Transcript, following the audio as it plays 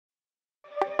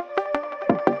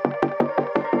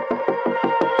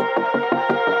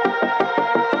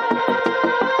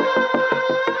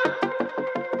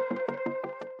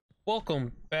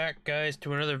Welcome back, guys,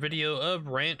 to another video of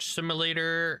Ranch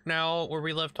Simulator. Now, where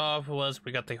we left off was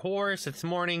we got the horse. It's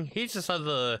morning. He's just on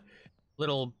the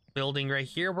little building right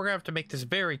here. We're gonna have to make this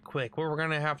very quick. What we're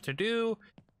gonna have to do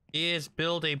is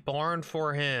build a barn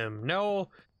for him. No,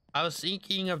 I was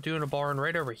thinking of doing a barn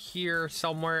right over here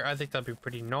somewhere. I think that'd be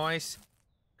pretty nice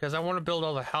because I want to build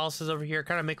all the houses over here,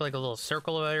 kind of make like a little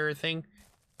circle of everything.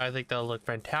 I think that'll look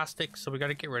fantastic. So we got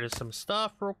to get rid of some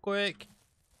stuff real quick.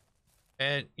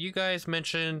 And you guys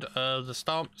mentioned the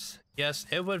stumps. Yes,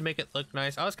 it would make it look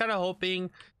nice. I was kind of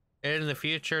hoping in the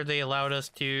future they allowed us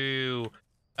to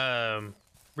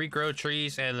regrow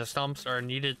trees and the stumps are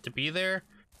needed to be there.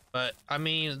 But I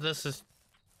mean, this is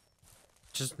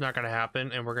just not going to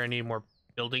happen and we're going to need more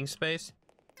building space.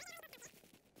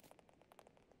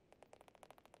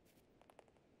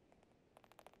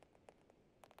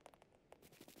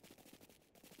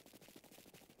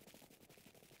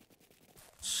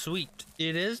 Sweet,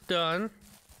 it is done.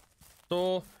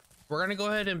 So we're gonna go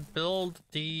ahead and build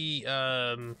the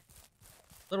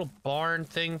little barn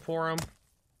thing for him.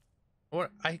 What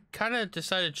I kind of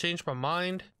decided to change my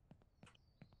mind.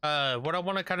 What I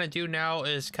want to kind of do now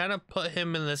is kind of put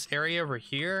him in this area over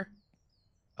here.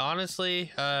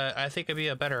 Honestly, I think it'd be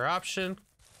a better option.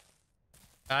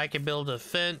 I can build a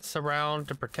fence around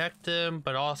to protect him,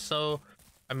 but also,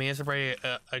 I mean, it's already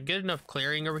a good enough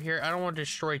clearing over here. I don't want to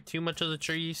destroy too much of the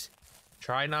trees.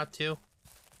 Try not to.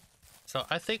 So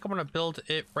I think I'm going to build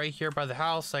it right here by the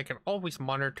house so I can always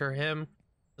monitor him.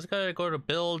 Let's go to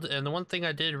build. And the one thing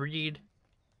I did read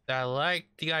that I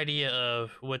liked the idea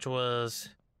of, which was,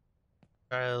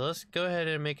 let's go ahead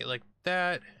and make it like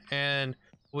that. And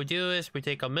what we do is we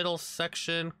take a middle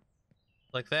section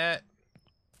like that.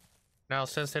 Now,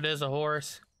 since it is a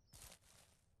horse,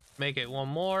 make it one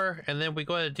more, and then we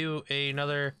go ahead and do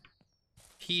another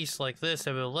piece like this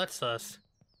if it lets us.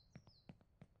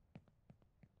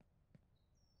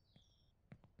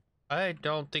 I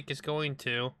don't think it's going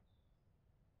to.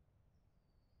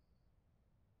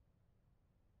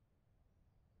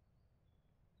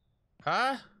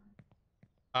 Huh?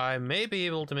 I may be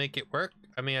able to make it work.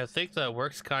 I mean, I think that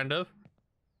works kind of.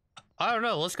 I don't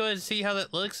know. Let's go ahead and see how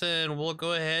that looks, and we'll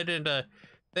go ahead and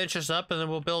finish this up, and then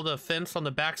we'll build a fence on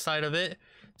the back side of it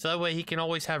so that way he can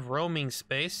always have roaming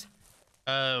space.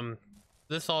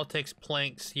 This all takes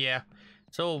planks, yeah,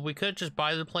 so we could just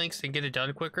buy the planks and get it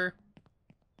done quicker.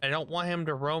 I don't want him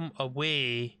to roam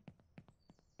away.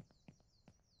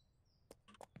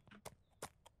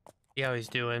 See how he's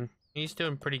doing. He's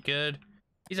doing pretty good.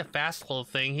 He's a fast little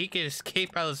thing. He can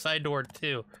escape out of the side door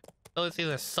too. The only thing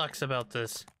that sucks about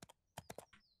this,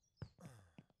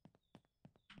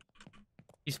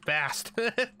 he's fast.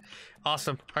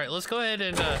 Awesome. All right, let's go ahead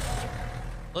and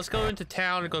let's go into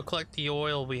town and go collect the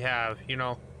oil we have, you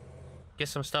know, get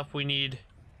some stuff we need.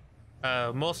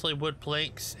 Mostly wood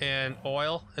planks and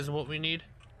oil is what we need.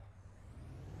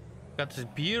 Got this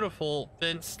beautiful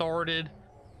fence started.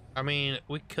 I mean,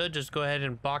 we could just go ahead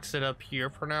and box it up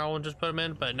here for now and just put them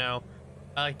in, but no,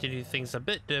 I like to do things a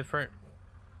bit different.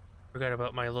 Forgot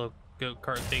about my little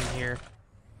go-kart thing here.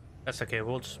 That's okay,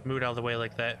 we'll just move it out of the way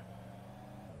like that.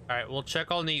 All right, we'll check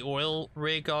on the oil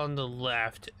rig on the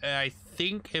left. I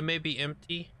think it may be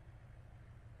empty.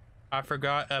 I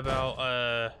forgot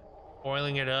about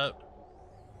oiling it up.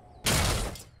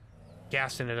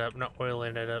 Gassing it up, not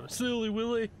oiling it up. Silly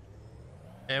Willy.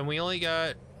 And we only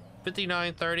got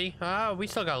 59.30. Ah, we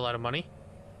still got a lot of money.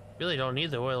 Really don't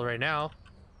need the oil right now.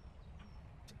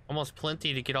 Almost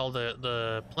plenty to get all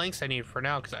the planks I need for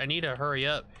now, because I need to hurry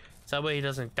up so that way he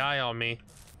doesn't die on me.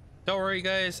 Don't worry,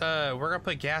 guys, we're gonna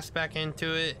put gas back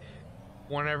into it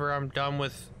whenever I'm done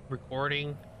with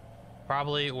recording,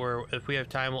 probably, or if we have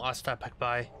time, I'll stop back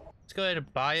by. Let's go ahead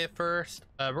and buy it first.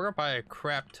 We're gonna buy a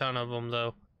crap ton of them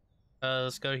though.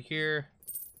 Let's go here.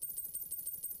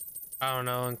 I don't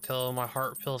know, until my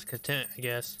heart feels content, I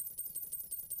guess.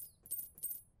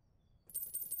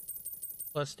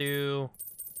 Let's do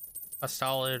a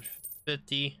solid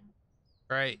 50,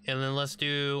 right? And then let's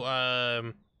do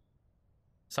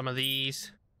some of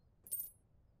these,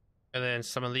 and then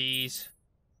some of these.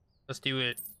 Let's do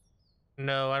it.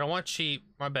 No, I don't want cheap,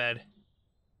 my bad.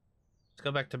 Let's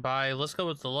go back to buy. Let's go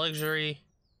with the luxury,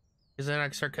 because then I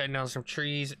can start cutting down some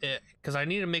trees, because I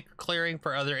need to make a clearing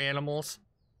for other animals.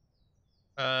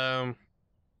 Drivable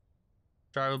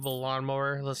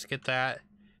lawnmower, let's get that.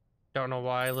 Don't know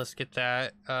why. Let's get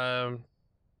that. Let's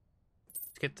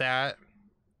get that.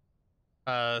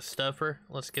 Stuffer,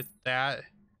 let's get that.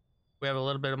 We have a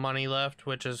little bit of money left,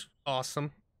 which is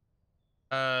awesome.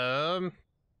 Harvest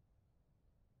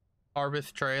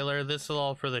trailer, this is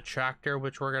all for the tractor,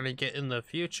 which we're gonna get in the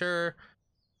future.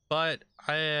 but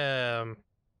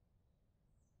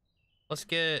let's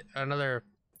get another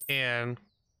pan.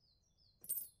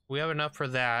 We have enough for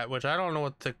that, which I don't know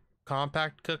what the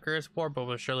compact cooker is for, but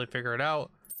we'll surely figure it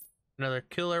out. Another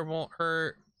killer won't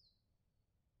hurt.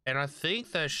 And I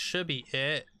think that should be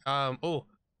it. Oh,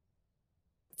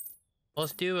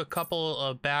 let's do a couple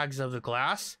of bags of the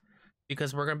glass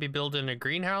because we're gonna be building a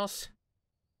greenhouse.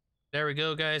 There we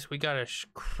go, guys. We got a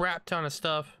crap ton of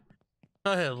stuff.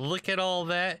 Look at all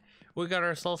that. We got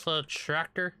ourselves a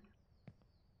tractor.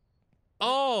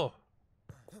 Oh,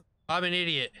 I'm an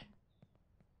idiot.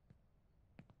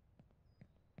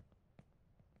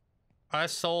 I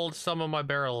sold some of my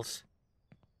barrels.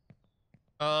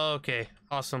 Okay,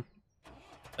 awesome.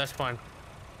 That's fine.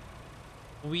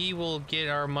 We will get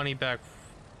our money back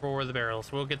for the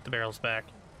barrels. We'll get the barrels back.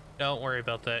 Don't worry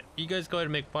about that. You guys go ahead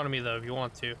and make fun of me though if you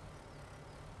want to.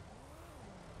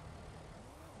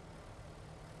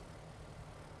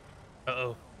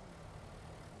 Uh-oh.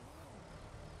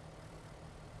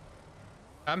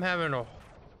 I'm having a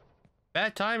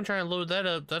bad time trying to load that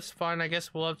up. That's fine. I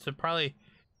guess we'll have to probably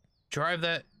drive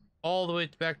that all the way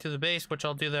back to the base, which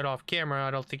I'll do that off camera. I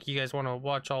don't think you guys want to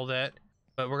watch all that,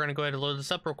 but we're gonna go ahead and load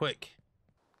this up real quick.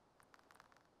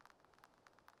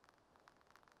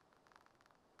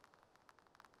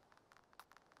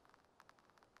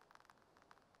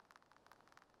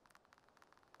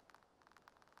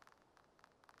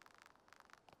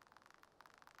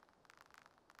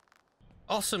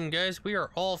 Awesome, guys. We are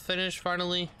all finished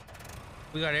finally.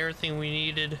 We got everything we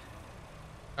needed.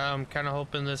 I'm kind of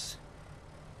hoping this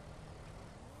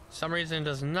for some reason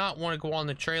does not want to go on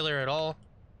the trailer at all.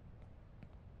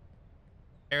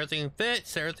 Everything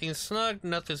fits, everything's snug,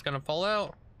 nothing's gonna fall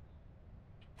out.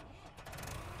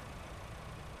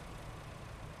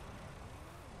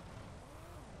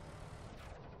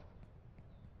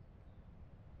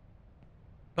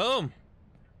 Boom.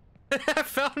 I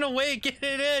found a way to get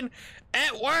it in.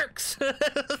 It works.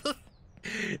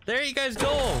 There you guys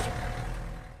go.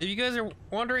 If you guys are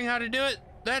wondering how to do it,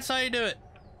 that's how you do it.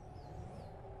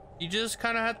 You just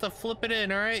kind of have to flip it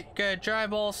in, all right? Gotta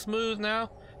drive all smooth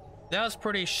now. That was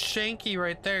pretty shanky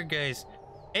right there, guys.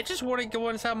 It just wouldn't go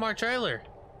inside my trailer.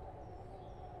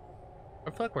 I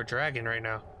feel like we're dragging right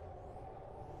now.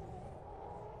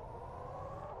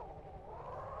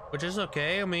 Which is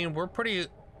okay. I mean, we're pretty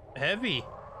heavy.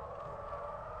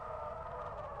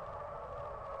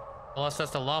 Unless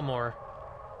that's the lawnmower.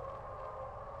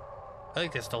 I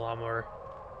think that's the lawnmower.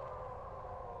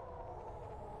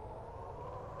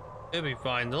 It'll be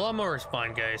fine. The lawnmower is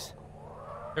fine, guys.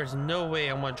 There's no way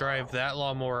I'm gonna drive that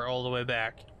lawnmower all the way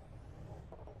back.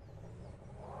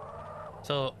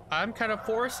 So I'm kind of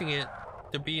forcing it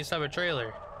to be inside a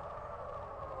trailer.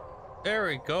 There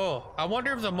we go. I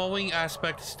wonder if the mowing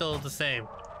aspect is still the same.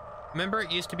 Remember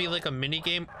it used to be like a mini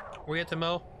game where you had to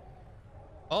mow?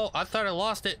 Oh, I thought I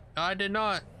lost it. I did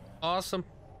not. Awesome.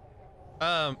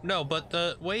 No, but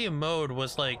the way you mowed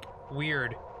was like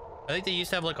weird. I think they used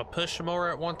to have like a push mower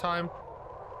at one time.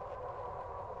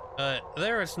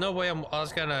 There is no way I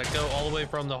was gonna go all the way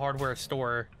from the hardware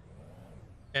store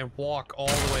and walk all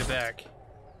the way back.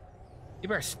 You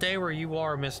better stay where you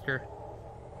are, mister.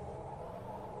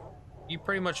 You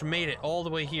pretty much made it all the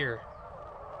way here.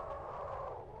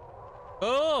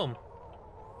 Boom!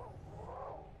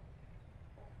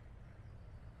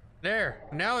 There,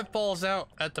 now it falls out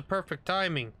at the perfect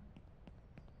timing.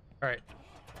 All right.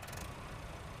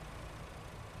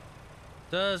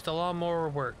 Does the lawnmower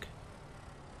work?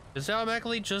 Does it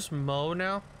automatically just mow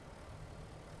now?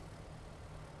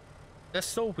 That's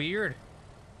so weird.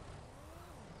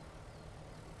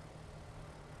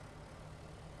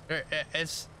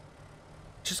 It's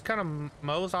just kind of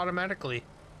mows automatically.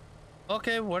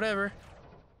 Okay, whatever.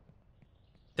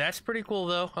 That's pretty cool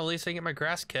though. At least I get my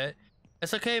grass cut.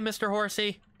 It's okay, Mr.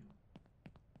 Horsey.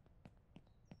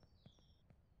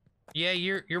 Yeah,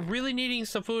 you're really needing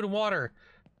some food and water.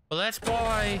 Well, that's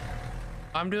why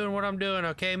I'm doing what I'm doing,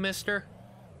 okay, mister?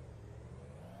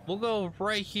 We'll go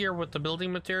right here with the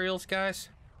building materials, guys.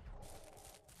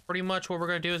 Pretty much what we're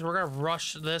gonna do is we're gonna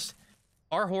rush this.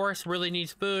 Our horse really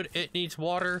needs food. It needs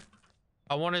water.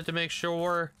 I wanted to make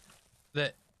sure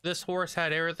that this horse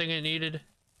had everything it needed.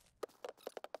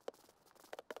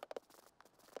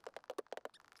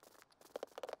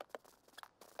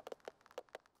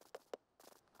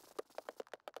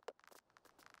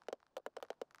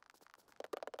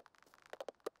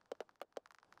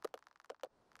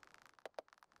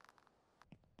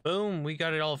 Boom, we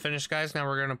got it all finished, guys. Now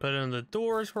we're gonna put in the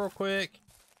doors real quick.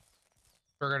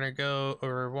 We're gonna go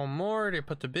over one more to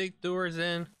put the big doors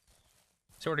in.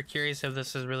 Sort of curious if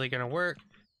this is really gonna work.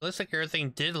 Looks like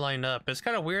everything did line up. It's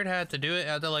kind of weird how I had to do it.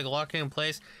 I had to like lock it in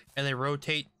place and then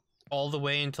rotate all the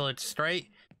way until it's straight.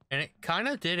 And it kind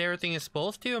of did everything it's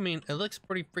supposed to. I mean, it looks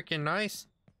pretty freaking nice.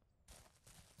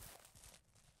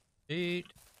 Dude.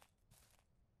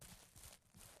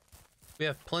 We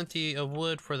have plenty of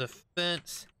wood for the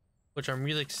fence, which I'm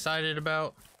really excited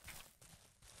about.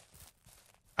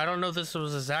 I don't know if this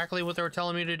was exactly what they were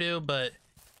telling me to do, but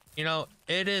you know,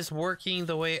 it is working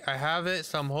the way I have it,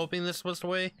 so I'm hoping this was the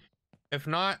way. If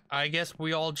not, I guess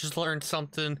we all just learned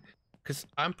something, because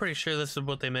I'm pretty sure this is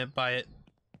what they meant by it.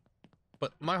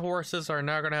 But my horses are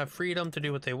now going to have freedom to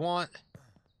do what they want.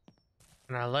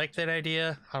 And I like that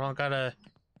idea. I don't got to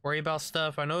worry about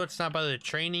stuff. I know it's not by the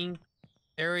training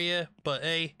area, but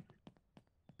hey,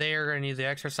 they are going to need the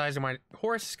exercise. And my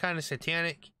horse is kind of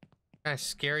satanic. Kind of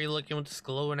scary looking with this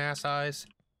glowing ass eyes.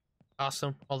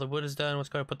 Awesome. All the wood is done. Let's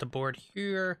go ahead and put the board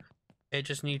here. It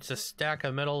just needs a stack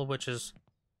of metal, which is...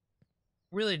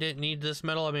 really didn't need this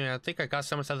metal. I mean, I think I got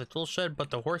some inside the tool shed,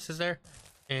 but the horse is there.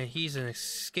 And he's an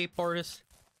escape artist.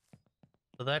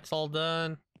 So that's all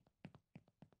done.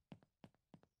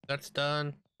 That's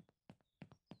done.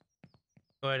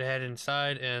 Go ahead and head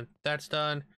inside, and that's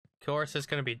done. Of course, it's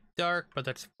going to be dark, but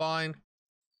that's fine.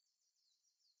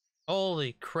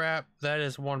 Holy crap, that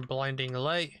is one blinding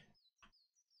light.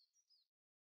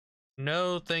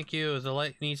 No, thank you. The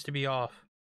light needs to be off.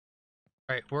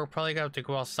 Alright, we're probably going to have to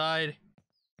go outside,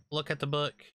 look at the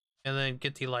book, and then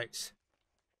get the lights.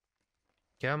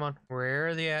 Come on, where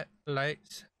are the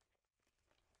lights?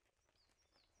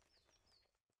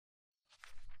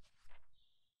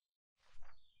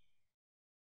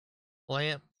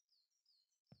 Lamp.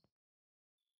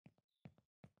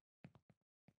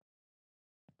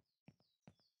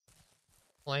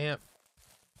 Lamp.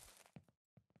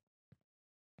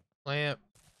 Lamp.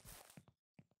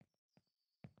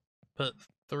 Put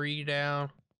 3 down.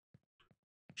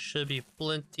 Should be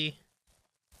plenty.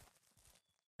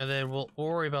 And then we'll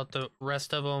worry about the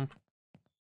rest of them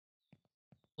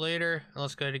later.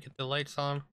 Let's go ahead and get the lights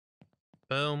on.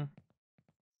 Boom.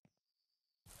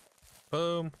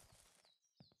 Boom.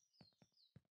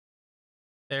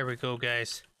 There we go,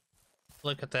 guys.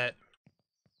 Look at that.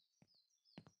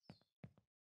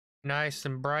 Nice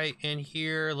and bright in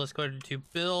here. Let's go ahead to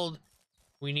build.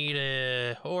 We need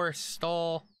a horse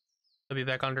stall. I'll be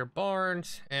back under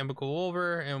barns, and we'll go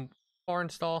over and barn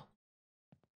stall,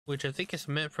 which I think is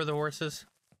meant for the horses.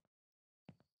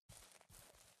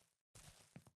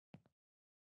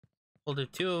 We'll do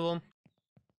 2 of them.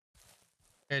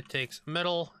 It takes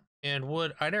metal and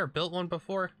wood. I never built one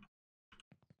before.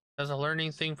 That's a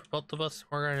learning thing for both of us.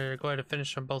 We're going to go ahead and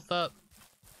finish them both up.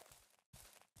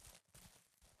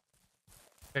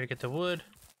 Gotta get the wood.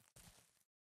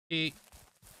 Eat.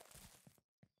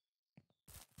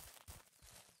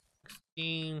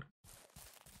 16.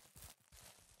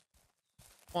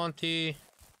 20.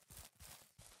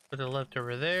 Put the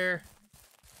leftover there.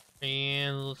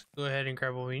 And let's go ahead and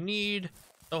grab what we need.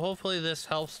 So hopefully this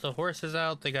helps the horses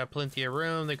out. They got plenty of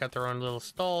room. They got their own little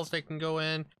stalls they can go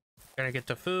in. Gotta get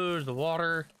the food, the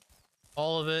water,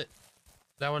 all of it.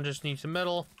 That one just needs some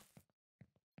metal,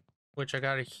 which I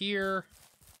got it here.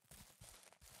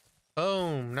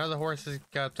 Boom. Now the horses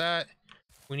got that.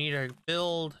 We need to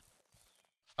build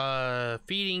a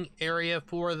feeding area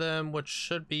for them, which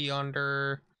should be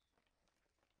under...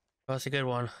 oh, that's a good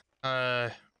one.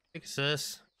 I think it's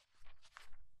this.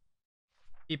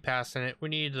 Keep passing it. We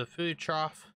need the food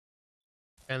trough.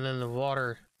 And then the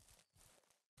water.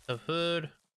 The food.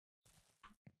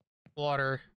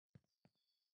 Water.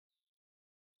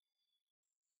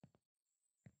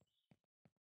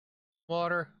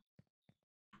 Water.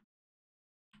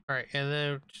 Alright, and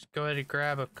then just go ahead and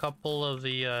grab a couple of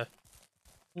the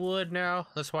wood now.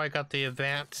 That's why I got the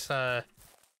advanced saw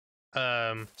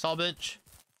bench.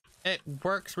 It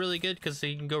works really good because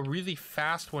you can go really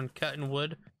fast when cutting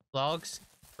wood logs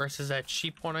versus that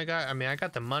cheap one I got. I mean, I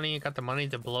got the money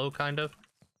to blow kind of.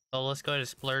 So let's go ahead and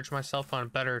splurge myself on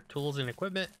better tools and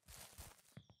equipment.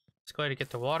 Let's go ahead and get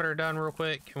the water done real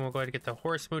quick, and we'll go ahead and get the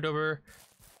horse moved over.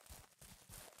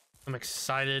 I'm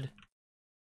excited.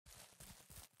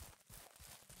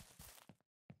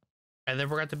 And then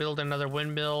we're going to build another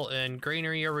windmill and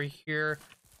granary over here.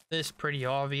 This is pretty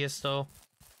obvious though.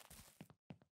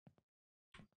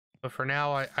 But for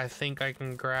now, I think I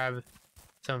can grab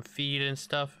some feed and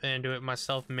stuff and do it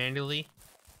myself manually.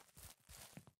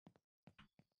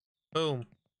 Boom.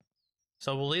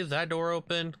 So we'll leave that door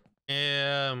open.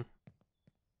 And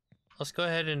let's go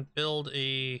ahead and build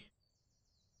a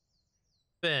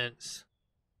fence.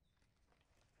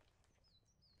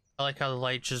 I like how the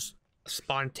light just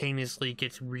spontaneously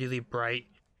gets really bright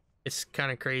It's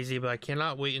kind of crazy, but I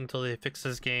cannot wait until they fix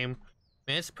this game.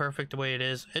 Man, it's perfect the way it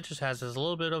is. It just has this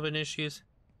little bit of an issues.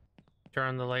 Turn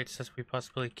on the lights as we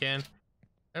possibly can.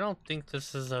 I don't think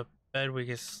this is a bed we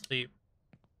can sleep.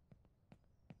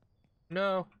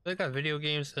 No, they got video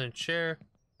games and a chair,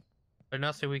 but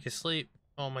nothing we can sleep.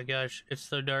 Oh my gosh, it's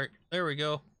so dark. There we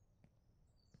go.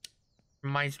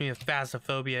 Reminds me of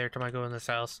phasmophobia every time I go in this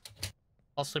house.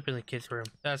 I'll sleep in the kids' room.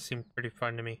 That seemed pretty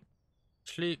fun to me.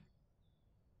 Sleep.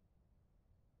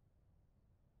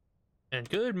 And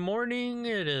good morning.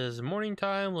 It is morning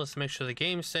time. Let's make sure the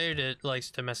game's saved. It likes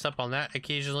to mess up on that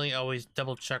occasionally. I always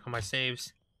double check on my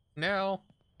saves. Now.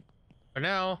 For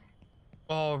now.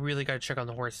 Oh, really gotta check on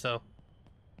the horse though.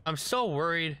 I'm so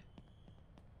worried.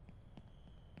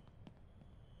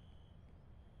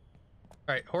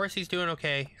 Alright, horsey's doing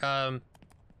okay.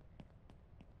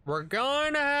 We're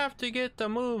gonna have to get the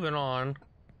moving on.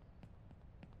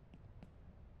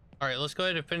 Alright, let's go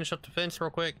ahead and finish up the fence real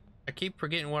quick. I keep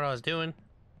forgetting what I was doing.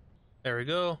 There we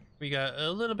go. We got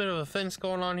a little bit of a fence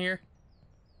going on here.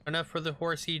 Enough for the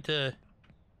horsey to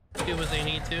do what they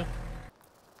need to.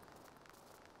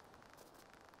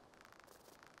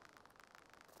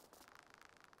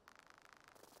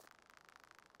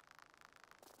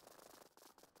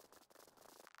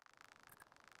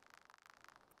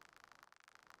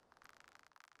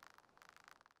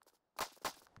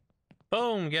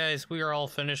 Boom, guys, we are all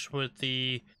finished with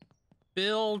the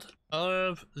build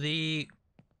of the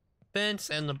fence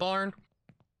and the barn.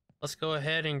 Let's go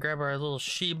ahead and grab our little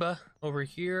Sheba over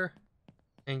here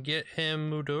and get him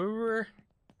moved over.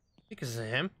 I think it's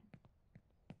him.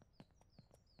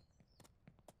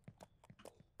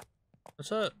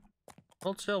 What's up?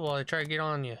 Hold still while I try to get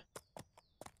on you.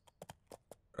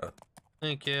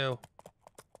 Thank you.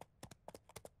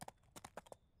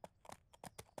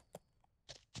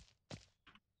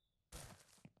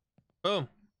 Boom.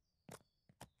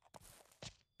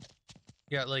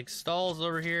 You got like stalls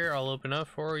over here. I'll open up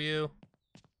for you.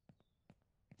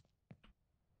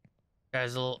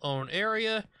 Guys, a little own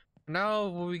area. Now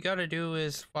what we gotta do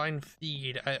is find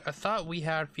feed. I thought we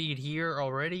had feed here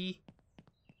already,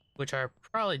 which I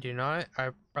probably do not.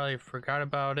 I probably forgot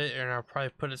about it, and I'll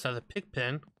probably put it inside the pig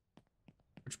pen,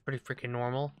 which is pretty freaking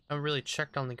normal. I haven't really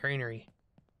checked on the granary.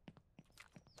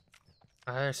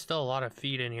 There's still a lot of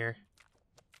feed in here.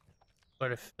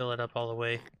 Gotta fill it up all the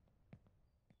way.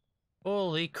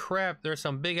 Holy crap, there's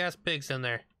some big ass pigs in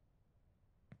there.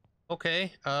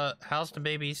 Okay, how's the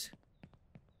babies?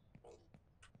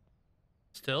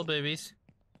 Still babies.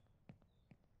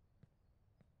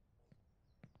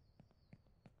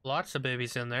 Lots of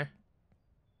babies in there.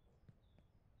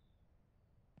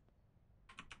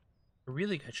 I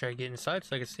really gotta try to get inside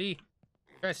so I can see.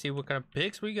 Try to see what kind of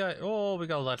pigs we got. Oh, we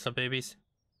got lots of babies.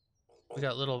 We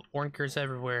got little ornkers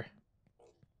everywhere.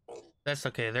 That's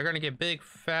okay. They're gonna get big,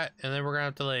 fat, and then we're gonna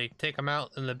have to like take them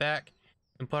out in the back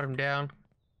and put them down.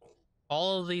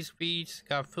 All of these feeds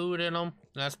got food in them.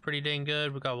 That's pretty dang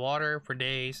good. We got water for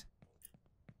days,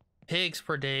 pigs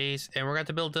for days, and we're gonna have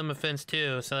to build them a fence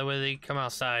too, so that way they can come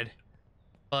outside.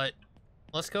 But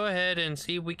let's go ahead and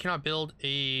see if we cannot build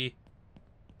a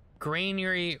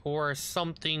granary or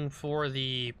something for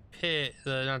the pit,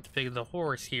 not the pig, the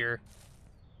horse here.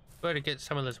 Go ahead and get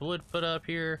some of this wood put up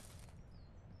here.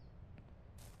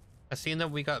 I seen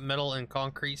that we got metal and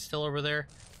concrete still over there,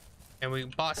 and we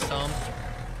bought some.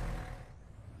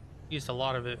 Used a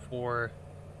lot of it for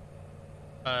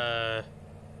the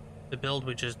build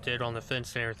we just did on the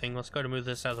fence and everything. Let's go ahead and move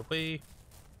this out of the way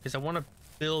because I want to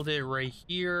build it right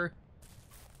here.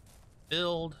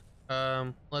 Build.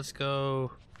 Let's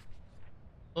go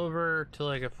over till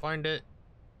I can find it.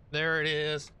 There it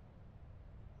is.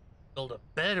 Build a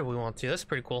bed if we want to. That's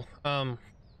pretty cool.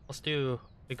 Let's do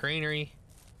the granary.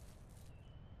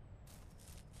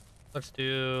 Let's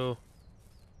do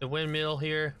the windmill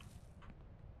here.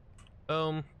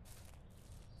 Boom.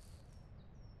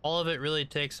 All of it really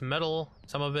takes metal.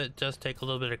 Some of it does take a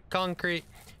little bit of concrete,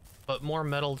 but more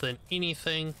metal than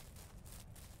anything.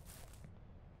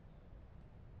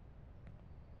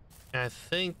 And I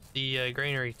think the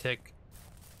granary take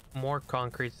more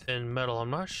concrete than metal. I'm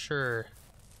not sure.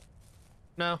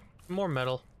 No, more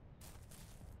metal.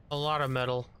 A lot of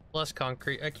metal, less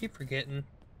concrete. I keep forgetting.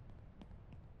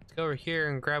 Let's go over here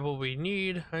and grab what we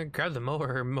need. I grab the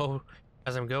mower and mow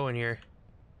as I'm going here.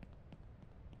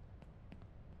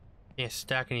 Can't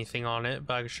stack anything on it,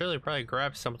 but I could surely probably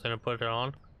grab something and put it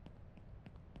on.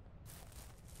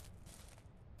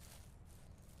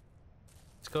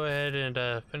 Let's go ahead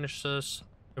and finish this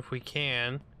if we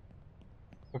can.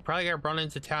 We'll probably gotta run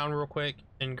into town real quick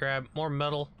and grab more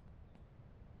metal.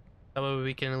 That way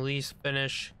we can at least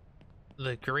finish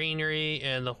the greenery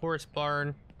and the horse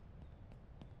barn.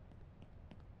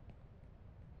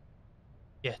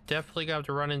 Yeah, definitely got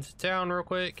to run into town real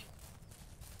quick.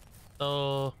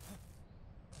 So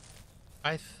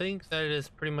I think that is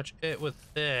pretty much it with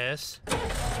this.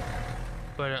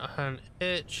 Put it on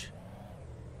hitch.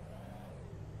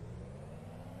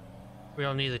 We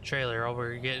don't need the trailer. All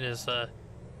we're getting is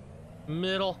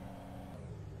middle.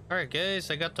 Alright guys,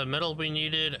 I got the metal we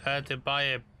needed. I had to buy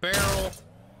a barrel.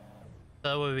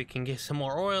 That way we can get some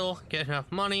more oil, get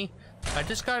enough money. I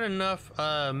just got enough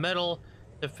metal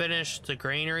to finish the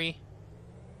granary.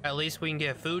 At least we can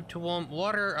get food to them.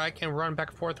 Water, I can run back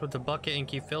and forth with the bucket and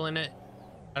keep filling it.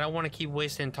 I don't want to keep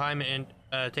wasting time and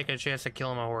taking a chance of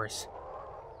killing my horse.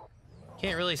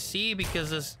 Can't really see because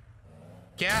this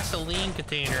gasoline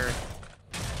container,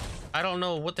 I don't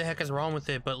know what the heck is wrong with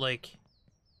it, but like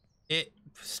it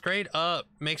straight up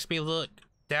makes me look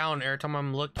down every time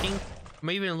I'm looking.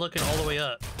 I'm even looking all the way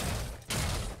up.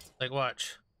 Like,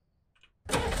 watch.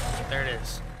 There it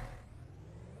is.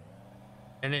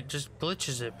 And it just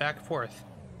glitches it back and forth.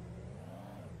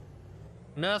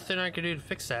 Nothing I can do to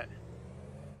fix that.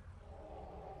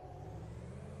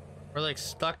 We're like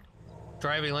stuck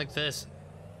driving like this.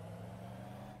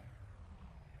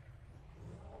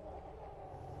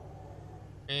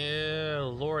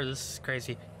 Oh Lord, this is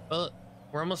crazy. Well,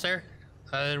 we're almost there.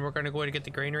 And we're gonna go ahead and get the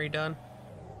granary done.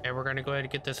 And we're gonna go ahead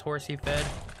and get this horsey fed.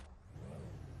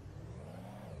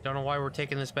 Don't know why we're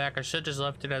taking this back. I should just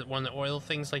left it at one of the oil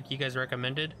things like you guys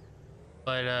recommended.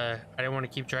 But I didn't want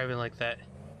to keep driving like that.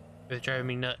 It was driving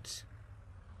me nuts.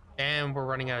 And we're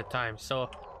running out of time.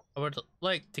 So I would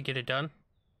like to get it done.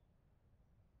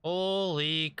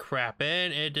 Holy crap.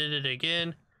 And it did it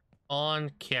again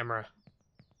on camera.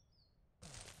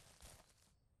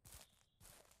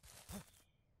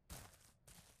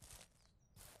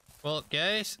 Well,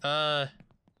 guys,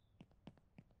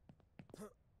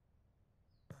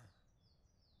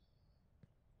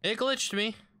 it glitched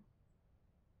me.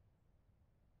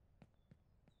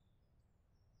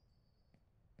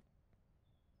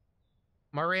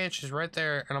 My ranch is right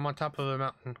there, and I'm on top of a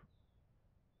mountain.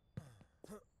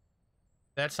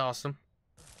 That's awesome.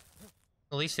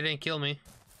 At least it didn't kill me.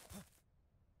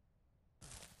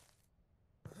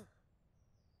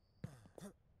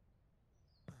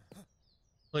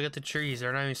 Look at the trees.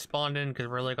 They're not even spawned in because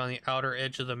we're like on the outer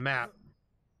edge of the map.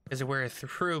 Because where it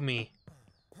threw me.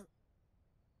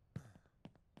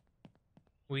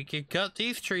 We could cut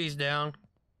these trees down.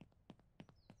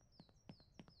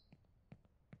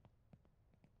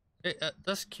 Hey,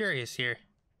 that's curious here.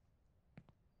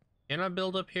 Can I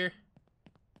build up here?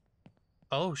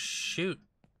 Oh shoot.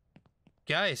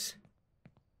 Guys.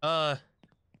 I'm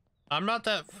not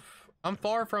that... I'm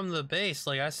far from the base.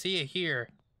 Like, I see it here.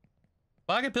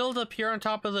 But I could build up here on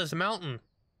top of this mountain.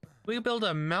 We could build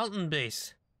a mountain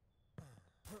base.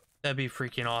 That'd be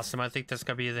freaking awesome. I think that's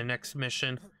gonna be the next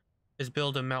mission. Is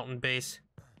build a mountain base.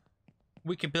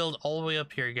 We could build all the way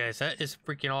up here, guys. That is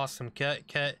freaking awesome.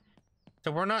 Cut.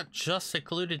 So we're not just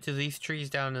secluded to these trees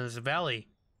down in this valley.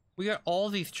 We got all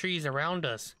these trees around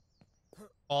us.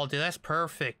 Oh, dude, that's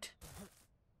perfect.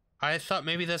 I thought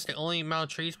maybe that's the only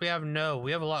amount of trees we have. No,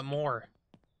 we have a lot more.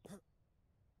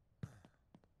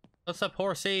 What's up,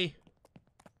 horsey?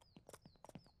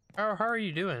 How are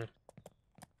you doing?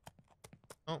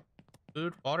 Oh,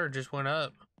 food, water just went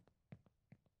up.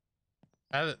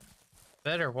 I haven't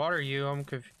better water you. I'm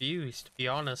confused, to be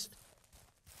honest.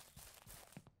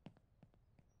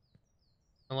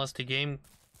 Unless the game,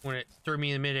 when it threw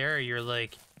me in midair, you're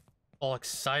like all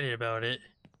excited about it.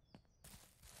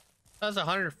 That was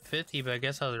 150, but I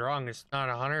guess I was wrong. It's not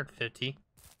 150.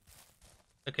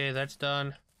 Okay, that's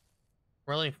done.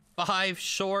 We're only 5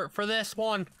 short for this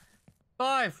one.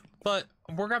 5! But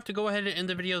we're gonna have to go ahead and end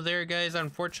the video there, guys.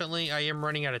 Unfortunately, I am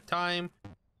running out of time.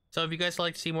 So if you guys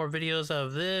like to see more videos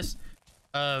of this,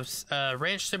 of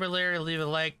Ranch Simulator, leave a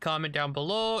like, comment down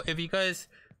below. If you guys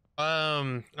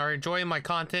are enjoying my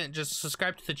content, just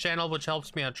subscribe to the channel, which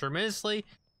helps me out tremendously.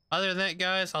 Other than that,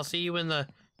 guys, I'll see you in the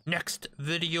next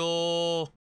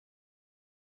video.